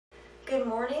Good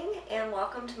morning and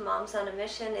welcome to Moms on a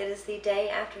Mission. It is the day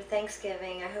after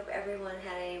Thanksgiving. I hope everyone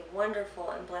had a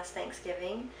wonderful and blessed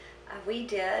Thanksgiving. We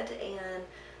did, and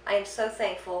I am so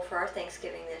thankful for our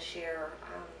Thanksgiving this year.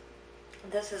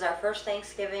 This is our first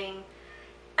Thanksgiving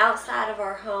outside of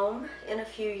our home in a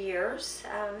few years,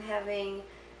 having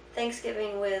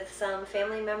Thanksgiving with some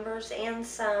family members and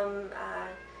some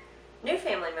new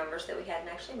family members that we hadn't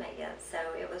actually met yet. So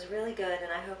it was really good,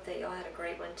 and I hope that y'all had a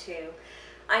great one too.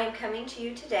 I am coming to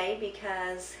you today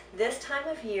because this time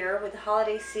of year with the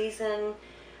holiday season,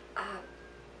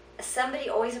 somebody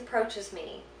always approaches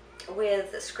me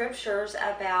with scriptures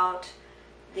about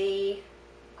the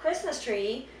Christmas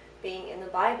tree being in the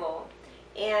Bible.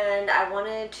 And I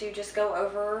wanted to just go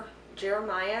over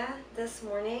Jeremiah this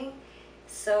morning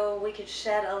so we could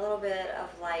shed a little bit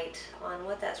of light on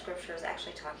what that scripture is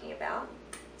actually talking about.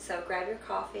 So grab your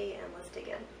coffee and let's dig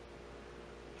in.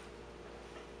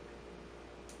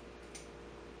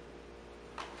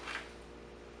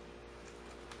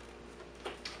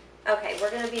 Okay,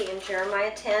 we're going to be in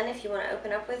Jeremiah 10 if you want to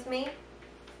open up with me.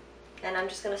 And I'm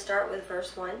just going to start with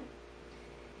verse 1.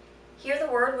 Hear the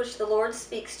word which the Lord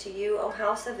speaks to you, O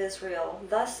house of Israel.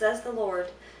 Thus says the Lord,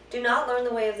 do not learn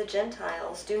the way of the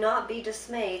Gentiles. Do not be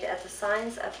dismayed at the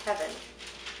signs of heaven.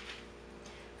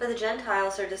 For the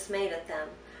Gentiles are dismayed at them.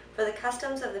 For the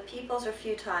customs of the peoples are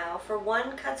futile. For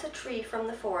one cuts a tree from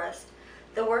the forest,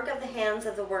 the work of the hands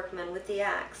of the workmen with the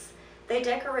axe. They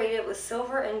decorate it with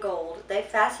silver and gold. They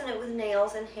fasten it with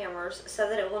nails and hammers so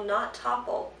that it will not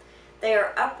topple. They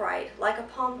are upright like a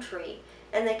palm tree,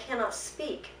 and they cannot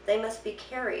speak. They must be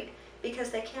carried, because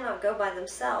they cannot go by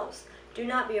themselves. Do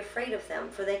not be afraid of them,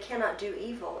 for they cannot do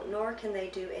evil, nor can they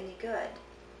do any good.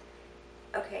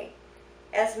 Okay,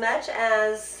 as much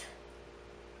as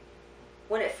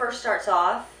when it first starts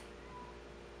off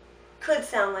could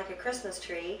sound like a Christmas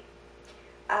tree,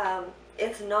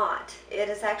 it's not. It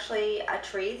is actually a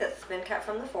tree that's been cut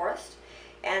from the forest,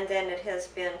 and then it has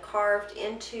been carved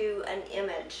into an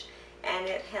image, and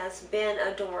it has been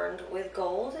adorned with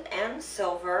gold and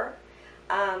silver,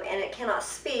 and it cannot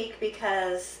speak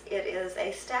because it is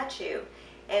a statue,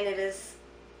 and it is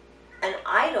an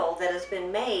idol that has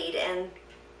been made, and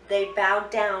they bow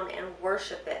down and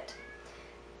worship it.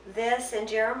 This in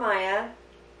Jeremiah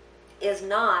is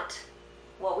not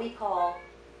what we call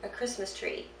a Christmas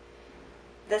tree.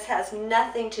 This has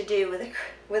nothing to do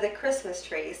with a Christmas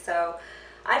tree. So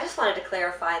I just wanted to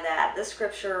clarify that. This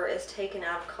scripture is taken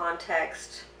out of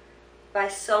context by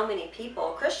so many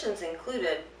people, Christians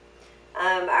included.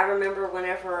 I remember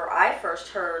whenever I first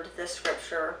heard this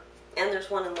scripture, and there's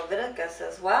one in Leviticus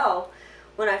as well,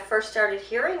 when I first started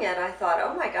hearing it, I thought,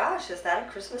 oh my gosh, is that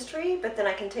a Christmas tree? But then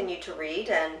I continued to read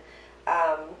and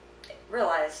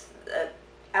realized that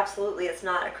absolutely it's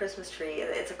not a Christmas tree.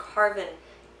 It's a carven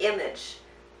image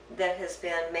that has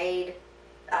been made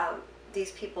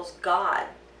these people's God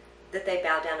that they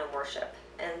bow down and worship,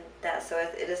 and that so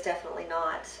it is definitely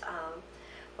not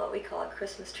what we call a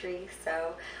Christmas tree.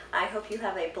 So I hope you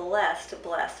have a blessed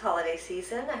holiday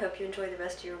season. I hope you enjoy the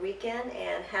rest of your weekend,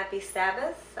 and happy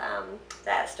Sabbath.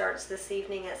 That starts this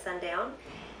evening at sundown,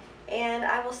 and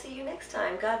I will see you next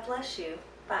time. God bless you.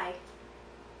 Bye.